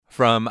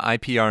From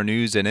IPR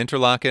News in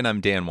Interlochen,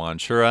 I'm Dan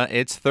Wanshura.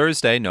 It's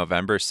Thursday,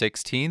 November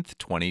 16th,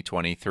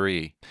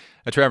 2023.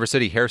 A Traverse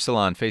City hair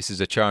salon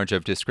faces a charge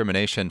of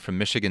discrimination from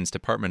Michigan's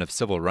Department of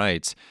Civil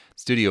Rights.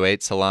 Studio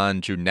 8 Salon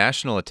drew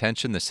national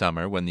attention this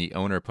summer when the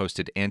owner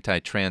posted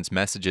anti-trans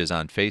messages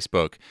on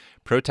Facebook.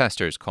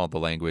 Protesters called the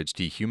language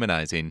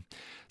dehumanizing.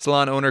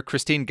 Salon owner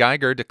Christine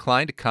Geiger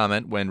declined to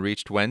comment when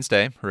reached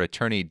Wednesday. Her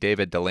attorney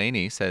David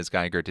Delaney says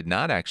Geiger did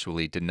not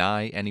actually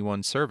deny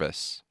anyone's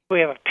service. We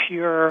have a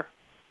pure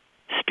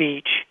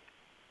speech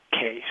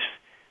case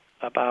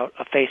about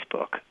a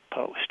Facebook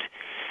post,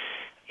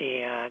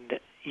 and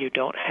you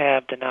don't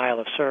have denial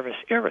of service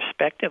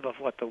irrespective of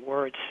what the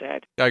words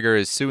said. Geiger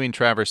is suing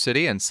Traverse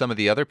City and some of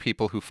the other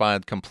people who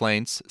filed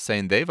complaints,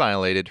 saying they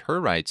violated her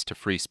rights to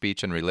free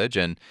speech and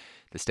religion.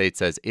 The state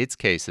says its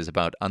case is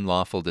about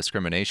unlawful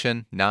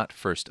discrimination, not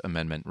First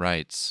Amendment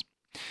rights.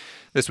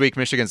 This week,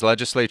 Michigan's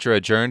legislature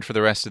adjourned for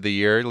the rest of the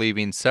year,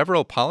 leaving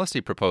several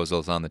policy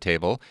proposals on the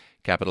table.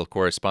 Capitol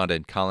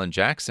correspondent Colin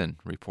Jackson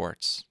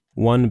reports.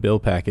 One bill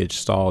package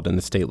stalled in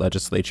the state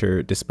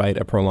legislature despite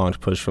a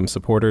prolonged push from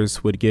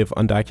supporters would give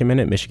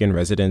undocumented Michigan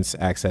residents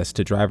access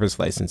to driver's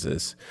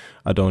licenses.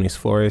 Adonis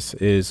Flores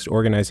is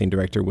organizing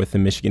director with the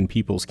Michigan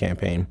People's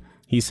Campaign.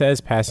 He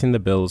says passing the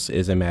bills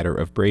is a matter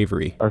of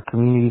bravery. Our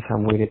communities have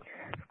waited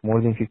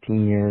more than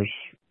 15 years.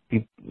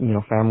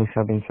 Families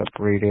have been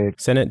separated.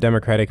 Senate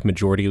Democratic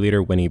Majority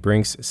Leader Winnie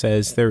Brinks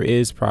says there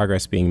is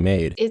progress being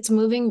made. It's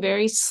moving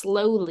very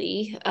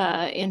slowly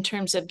in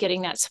terms of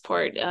getting that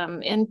support.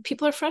 And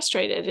people are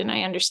frustrated, and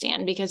I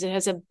understand, because it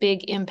has a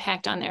big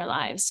impact on their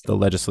lives. The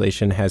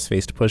legislation has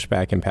faced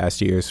pushback in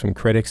past years from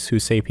critics who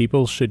say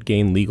people should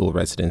gain legal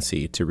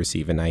residency to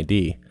receive an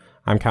ID.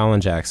 I'm Colin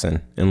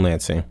Jackson in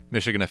Lansing.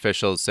 Michigan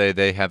officials say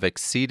they have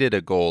exceeded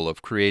a goal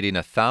of creating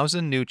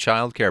 1,000 new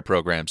child care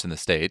programs in the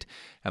state.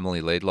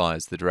 Emily Laidlaw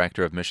is the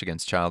director of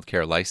Michigan's Child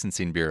Care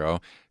Licensing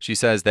Bureau. She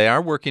says they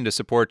are working to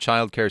support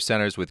child care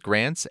centers with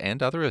grants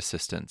and other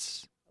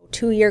assistance.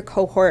 2-year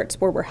cohorts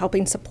where we're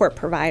helping support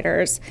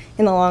providers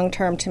in the long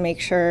term to make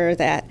sure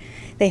that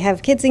they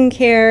have kids in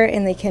care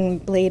and they can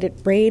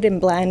braid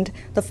and blend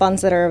the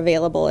funds that are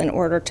available in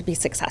order to be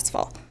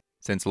successful.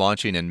 Since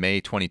launching in May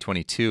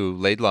 2022,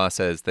 Laidlaw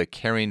says the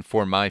Caring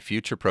for My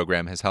Future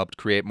program has helped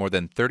create more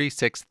than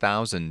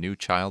 36,000 new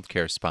child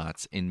care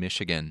spots in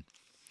Michigan.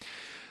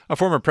 A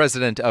former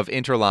president of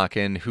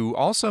Interlochen, who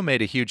also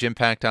made a huge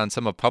impact on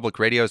some of public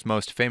radio's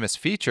most famous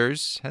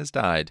features, has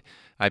died.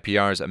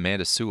 IPR's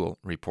Amanda Sewell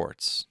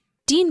reports.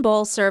 Dean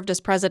Boal served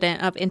as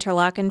president of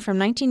Interlochen from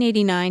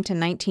 1989 to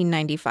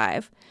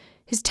 1995.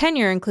 His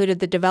tenure included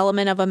the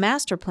development of a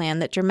master plan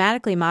that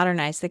dramatically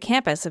modernized the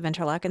campus of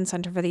Interlochen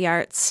Center for the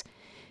Arts.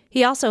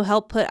 He also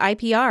helped put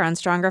IPR on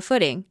stronger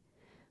footing.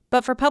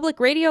 But for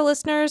public radio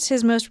listeners,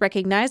 his most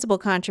recognizable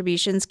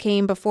contributions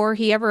came before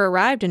he ever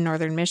arrived in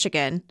northern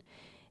Michigan.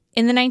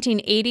 In the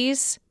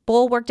 1980s,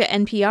 Boal worked at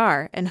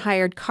NPR and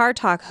hired Car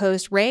Talk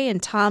host Ray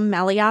and Tom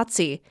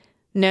Magliozzi,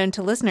 known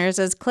to listeners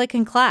as Click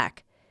and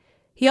Clack.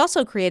 He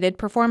also created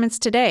Performance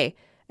Today,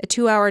 a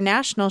 2-hour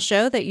national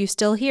show that you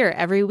still hear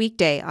every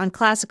weekday on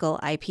classical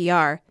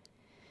IPR.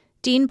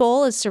 Dean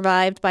Boal is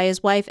survived by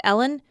his wife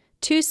Ellen,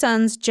 2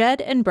 sons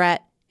Jed and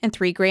Brett, and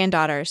 3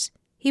 granddaughters.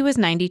 He was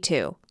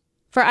 92.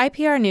 For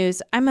IPR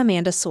News, I'm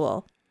Amanda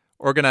Sewell.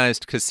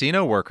 Organized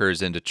casino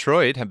workers in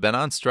Detroit have been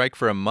on strike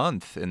for a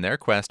month in their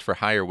quest for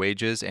higher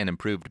wages and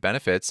improved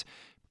benefits.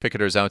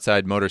 Picketers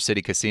outside Motor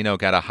City Casino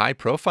got a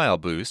high-profile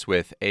boost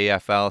with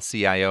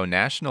AFL-CIO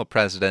National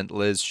President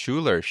Liz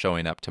Schuler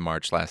showing up to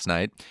march last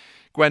night.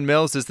 Gwen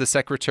Mills is the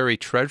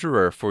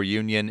secretary-treasurer for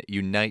union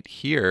Unite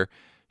Here.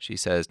 She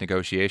says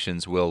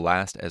negotiations will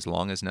last as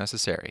long as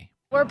necessary.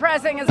 We're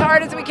pressing as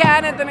hard as we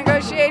can at the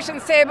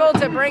negotiations table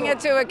to bring it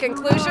to a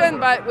conclusion,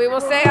 but we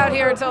will stay out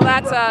here until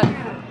that's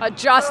a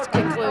just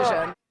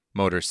conclusion.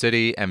 Motor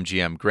City,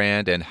 MGM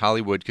Grand, and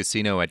Hollywood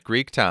Casino at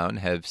Greektown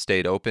have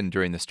stayed open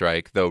during the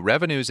strike, though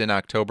revenues in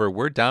October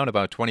were down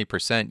about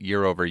 20%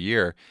 year over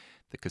year.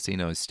 The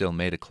casinos still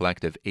made a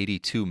collective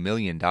 $82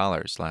 million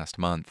last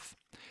month.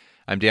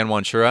 I'm Dan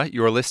Wanshura.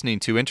 You are listening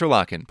to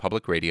Interlochen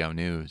Public Radio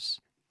News.